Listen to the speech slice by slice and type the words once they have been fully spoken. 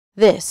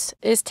This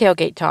is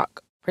Tailgate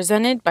Talk,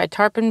 presented by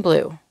Tarpon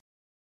Blue.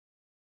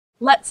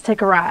 Let's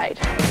take a ride.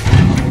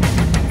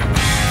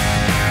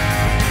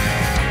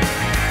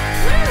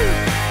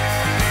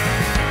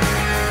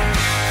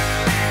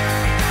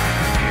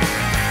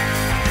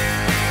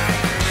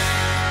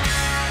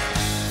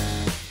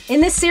 In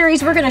this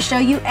series, we're going to show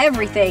you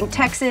everything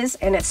Texas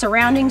and its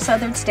surrounding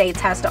southern states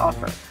has to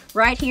offer,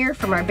 right here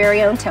from our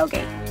very own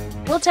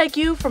tailgate. We'll take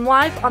you from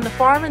life on the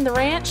farm and the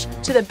ranch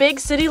to the big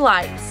city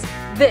lights.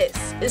 This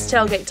is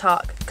Tailgate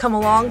Talk. Come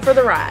along for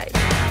the ride.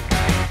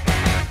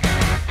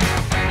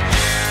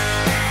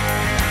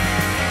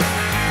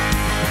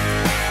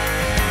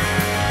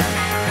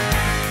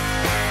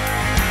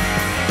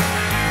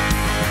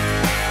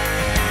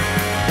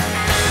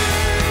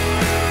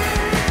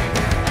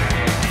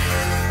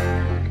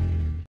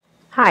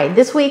 Hi,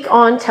 this week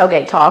on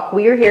Tailgate Talk,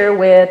 we are here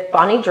with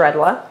Bonnie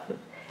Dredla,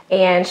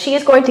 and she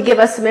is going to give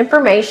us some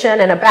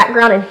information and a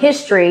background and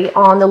history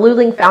on the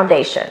Luling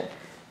Foundation.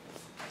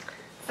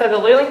 So the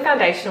Luling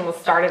Foundation was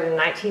started in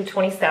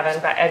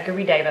 1927 by Edgar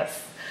B.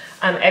 Davis.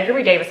 Edgar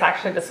B. Davis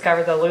actually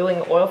discovered the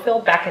Luling oil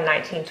field back in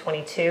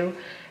 1922,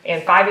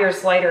 and 5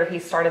 years later he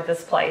started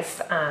this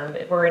place.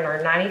 We're in our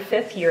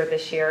 95th year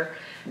this year,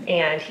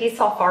 and he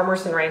saw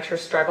farmers and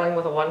ranchers struggling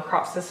with a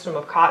one-crop system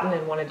of cotton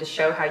and wanted to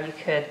show how you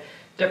could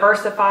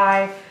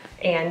diversify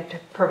and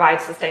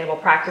provide sustainable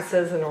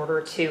practices in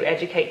order to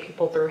educate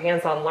people through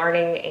hands-on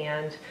learning.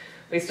 And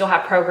we still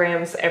have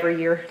programs every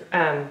year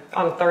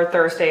on the third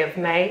Thursday of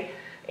May,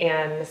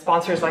 and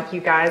sponsors like you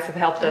guys have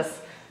helped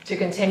us to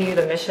continue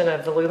the mission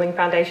of the Luling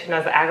Foundation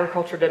as an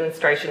agriculture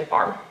demonstration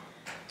farm.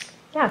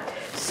 Yeah,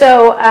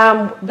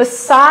 so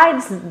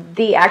besides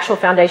the actual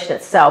foundation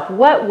itself,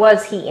 what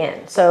was he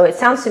in? So it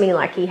sounds to me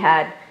like he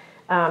has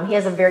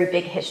a very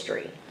big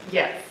history.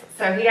 Yes.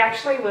 So he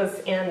actually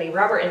was in the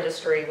rubber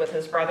industry with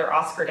his brother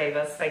Oscar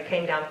Davis. They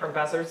came down from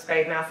Buzzards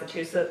Bay,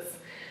 Massachusetts,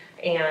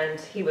 and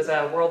he was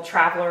a world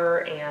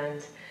traveler.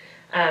 And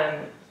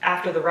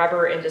after the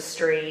rubber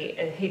industry,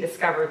 he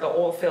discovered the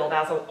oil field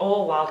as an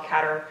oil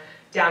wildcatter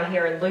down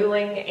here in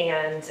Luling.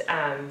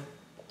 And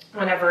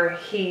whenever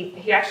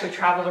he actually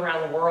traveled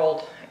around the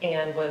world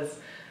and was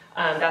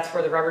that's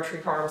where the rubber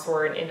tree farms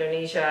were in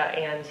Indonesia,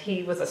 and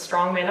he was a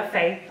strong man of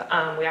faith.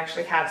 We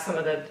actually have some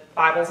of the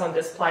Bibles on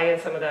display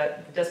and some of the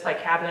display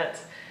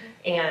cabinets.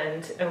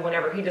 And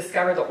whenever he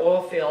discovered the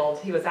oil field,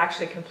 he was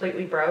actually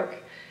completely broke,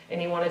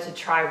 and he wanted to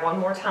try one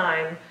more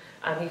time.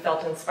 He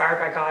felt inspired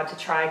by God to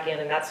try again,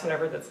 and that's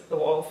whenever the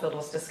oil field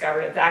was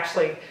discovered. It's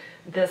actually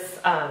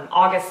this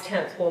August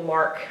 10th will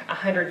mark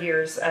 100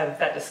 years of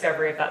that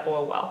discovery of that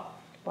oil well.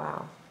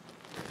 Wow.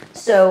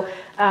 So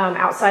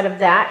outside of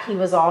that, he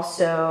was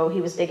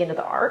big into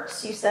the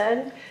arts, you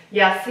said?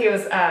 Yes, he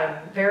was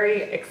a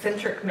very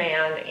eccentric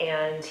man,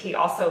 and he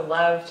also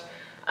loved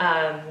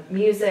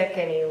music,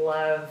 and he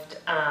loved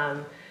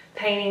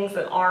paintings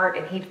and art,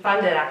 and he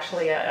funded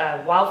actually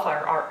a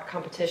wildflower art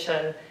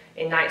competition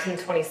in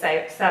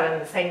 1927,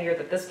 the same year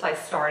that this place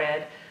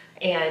started,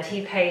 and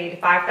he paid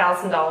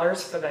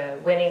 $5,000 for the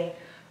winning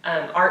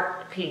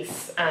art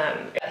piece.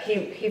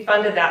 He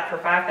funded that for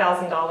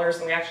 $5,000,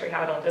 and we actually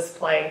have it on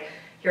display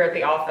here at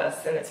the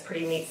office, and it's a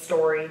pretty neat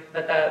story.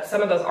 But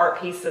some of those art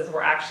pieces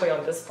were actually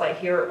on display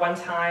here at one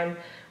time,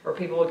 where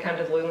people would come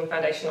to the Luling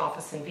Foundation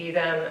office and view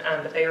them.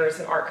 But there is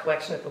an art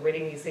collection at the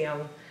Whitty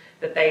Museum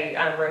that they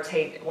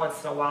rotate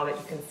once in a while that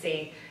you can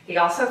see. He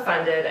also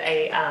funded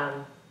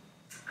a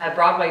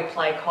Broadway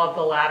play called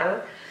The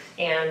Ladder.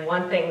 And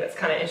one thing that's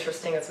kind of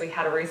interesting is we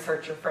had a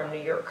researcher from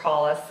New York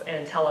call us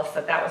and tell us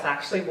that was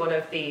actually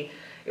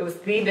it was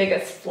the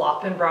biggest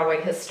flop in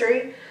Broadway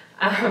history.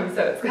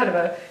 So it's kind of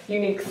a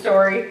unique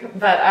story,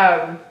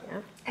 but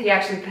he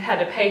actually had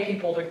to pay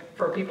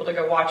for people to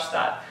go watch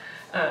that.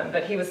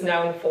 But he was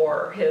known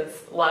for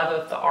his love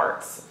of the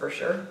arts, for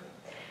sure.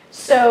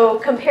 So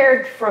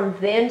compared from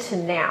then to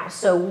now,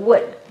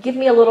 give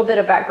me a little bit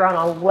of background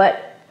on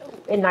what,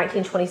 in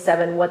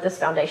 1927, what this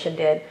foundation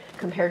did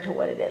compared to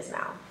what it is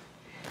now.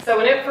 So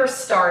when it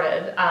first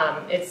started,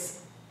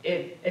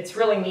 it's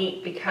really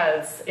neat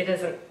because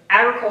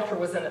agriculture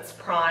was in its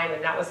prime,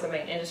 and that was the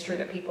main industry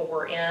that people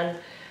were in,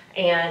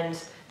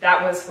 and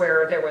that was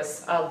where there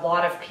was a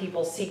lot of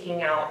people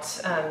seeking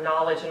out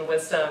knowledge and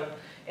wisdom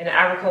in the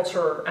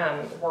agriculture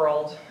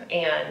world.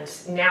 And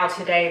now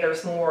today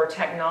there's more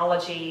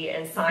technology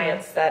and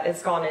science that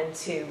has gone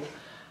into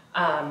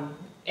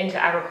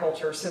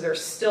agriculture, so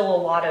there's still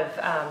a lot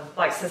of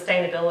like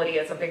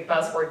sustainability is a big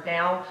buzzword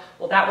now.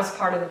 Well, that was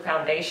part of the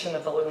foundation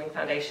of the Luling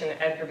Foundation,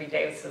 Edgar B.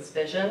 Davis's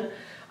vision,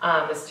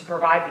 is to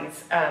provide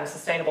these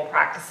sustainable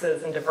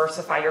practices and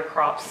diversify your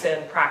crops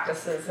and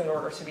practices in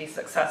order to be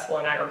successful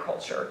in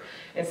agriculture.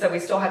 And so we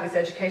still have these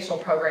educational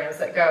programs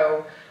that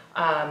go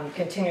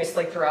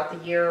continuously throughout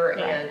the year,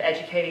 and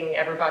educating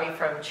everybody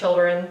from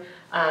children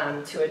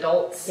to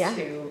adults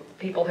to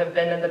people who have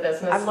been in the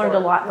business. I've learned a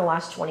lot in the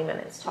last 20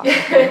 minutes talking to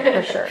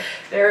you, for sure.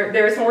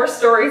 There's more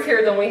stories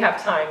here than we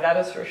have time, that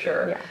is for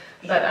sure. Yeah.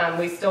 But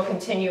we still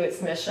continue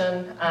its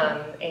mission,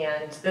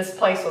 and this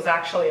place was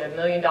actually a $1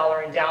 million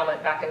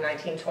endowment back in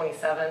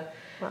 1927,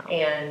 Wow.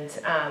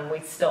 And we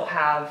still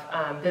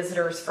have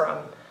visitors from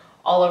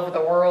all over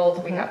the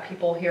world. We have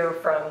people here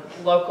from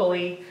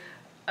locally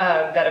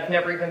that have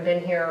never even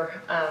been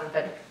here.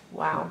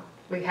 Wow.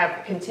 We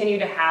have continue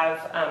to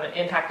have an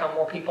impact on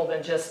more people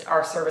than just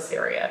our service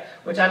area,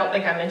 which I don't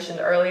think I mentioned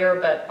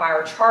earlier, but by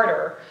our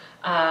charter,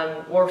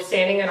 we're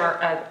standing in our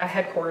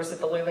headquarters at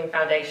the Luling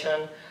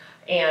Foundation,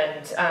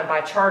 and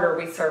by charter,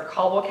 we serve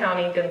Caldwell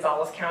County,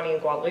 Gonzales County,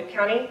 and Guadalupe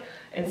County.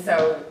 And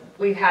so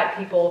we've had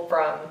people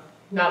from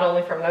not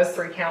only from those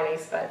 3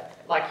 counties, but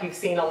like you've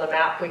seen on the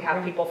map, we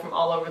have people from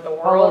all over the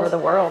world. All over the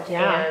world,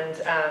 yeah.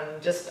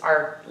 And just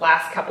our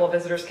last couple of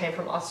visitors came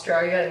from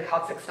Australia and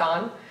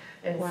Kazakhstan.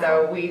 And Wow.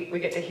 so we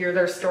get to hear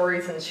their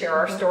stories and share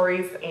our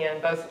stories,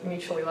 and both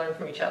mutually learn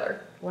from each other.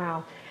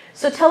 Wow.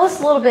 So tell us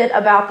a little bit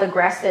about the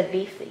grass-fed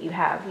beef that you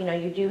have. You know,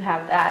 you do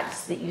have that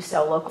you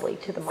sell locally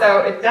to the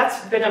market. So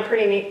that's been a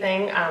pretty neat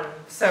thing.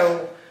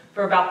 So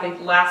for about the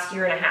last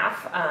year and a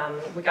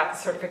half, we got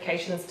the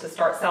certifications to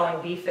start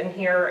selling beef in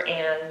here,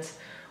 and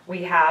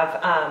we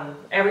have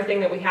everything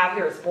that we have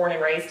here is born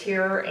and raised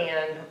here,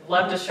 and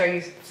love to show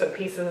you some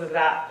pieces of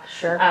that.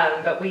 Sure.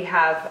 But we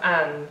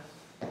have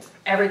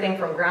everything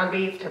from ground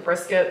beef to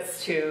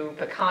briskets to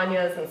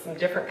picanhas and some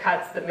different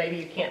cuts that maybe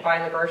you can't buy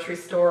in the grocery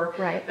store.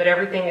 Right. But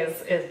everything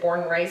is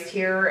born and raised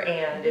here,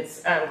 and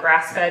it's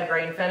grass-fed,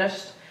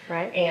 grain-finished.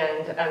 Right.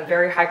 And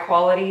very high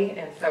quality,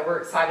 and so we're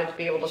excited to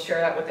be able to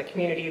share that with the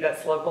community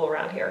that's local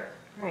around here.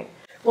 Right.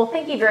 Well,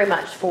 thank you very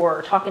much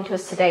for talking to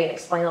us today and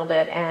explaining a little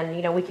bit. And,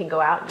 you know, we can go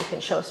out and you can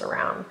show us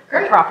around the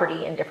Great.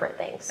 property and different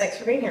things. Thanks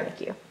for being here.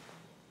 Thank you.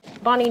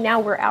 Bonnie, now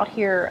we're out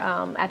here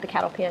at the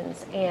cattle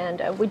pens,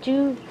 and would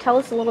you tell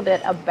us a little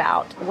bit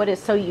about what is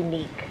so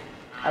unique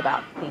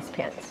about these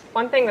pens?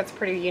 One thing that's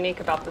pretty unique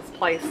about this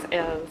place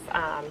is,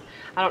 I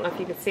don't know if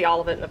you can see all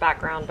of it in the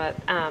background, but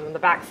the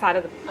back side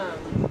of the,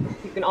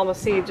 you can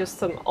almost see just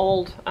some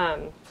old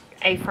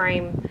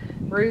A-frame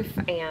roof,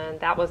 and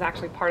that was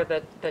actually part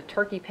of the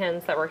turkey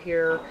pens that were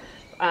here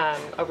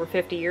over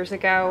 50 years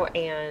ago,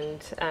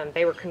 and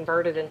they were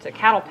converted into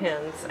cattle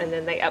pens, and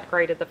then they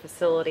upgraded the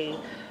facility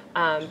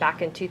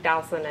back in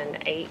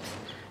 2008.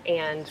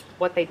 And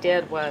what they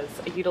did was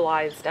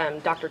utilized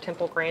Dr.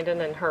 Temple Grandin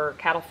and her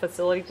cattle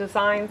facility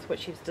designs, which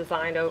she's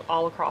designed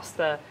all across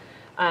the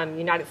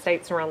United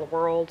States and around the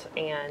world.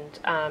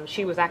 And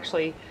she was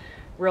actually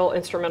real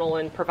instrumental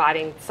in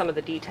providing some of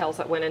the details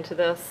that went into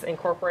this,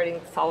 incorporating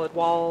the solid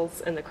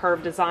walls and the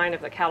curved design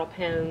of the cattle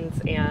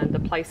pens and the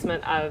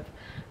placement of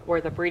where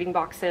the breeding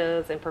box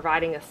is, and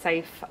providing a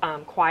safe,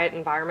 quiet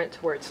environment to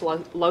where it's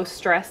low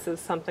stress is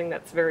something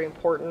that's very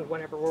important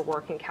whenever we're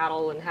working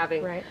cattle, and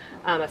having Right.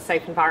 A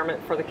safe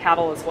environment for the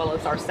cattle as well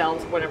as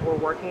ourselves whenever we're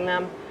working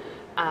them.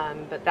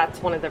 But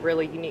that's one of the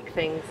really unique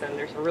things, and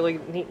there's a really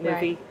neat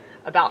movie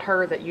about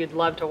her that you'd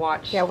love to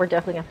watch. Yeah, we're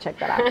definitely going to check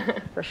that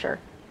out for sure.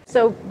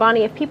 So,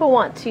 Bonnie, if people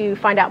want to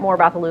find out more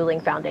about the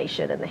Luling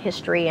Foundation and the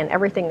history and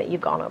everything that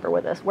you've gone over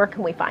with us, where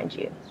can we find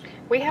you?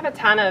 We have a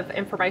ton of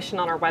information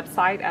on our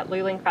website at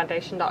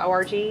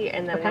lulingfoundation.org,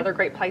 and then other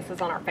great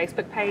places on our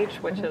Facebook page,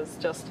 which is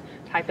just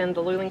type in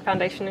the Luling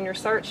Foundation in your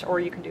search, or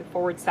you can do /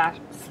 Luling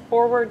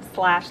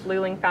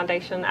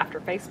Foundation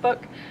after Facebook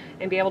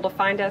and be able to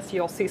find us.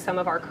 You'll see some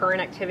of our current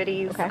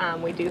activities.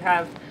 We do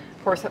have,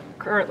 of course,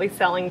 currently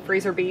selling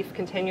freezer beef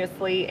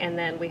continuously, and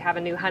then we have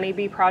a new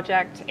honeybee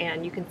project,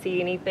 and you can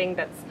see anything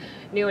that's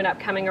new and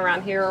upcoming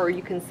around here, or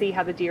you can see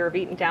how the deer have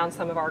eaten down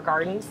some of our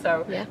gardens.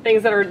 So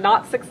things that are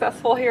not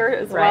successful here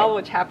as well,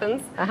 which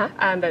happens.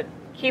 But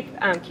keep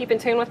in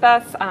tune with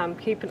us.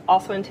 Keep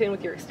also in tune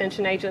with your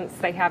extension agents.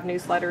 They have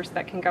newsletters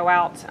that can go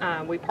out.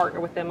 We partner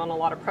with them on a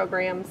lot of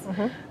programs.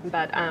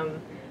 But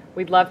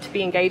we'd love to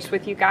be engaged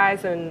with you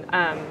guys, and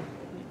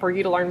for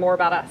you to learn more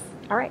about us.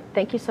 All right.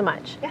 Thank you so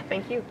much. Yeah,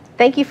 thank you.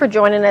 Thank you for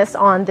joining us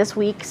on this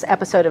week's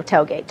episode of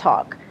Tailgate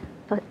Talk.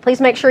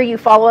 Please make sure you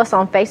follow us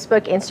on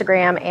Facebook,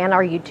 Instagram, and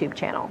our YouTube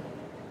channel.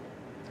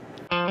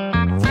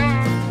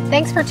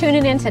 Thanks for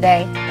tuning in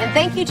today, and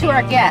thank you to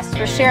our guests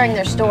for sharing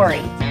their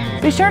story.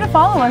 Be sure to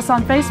follow us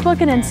on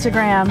Facebook and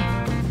Instagram,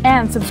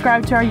 and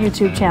subscribe to our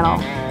YouTube channel.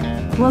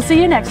 We'll see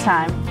you next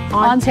time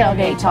on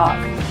Tailgate Talk.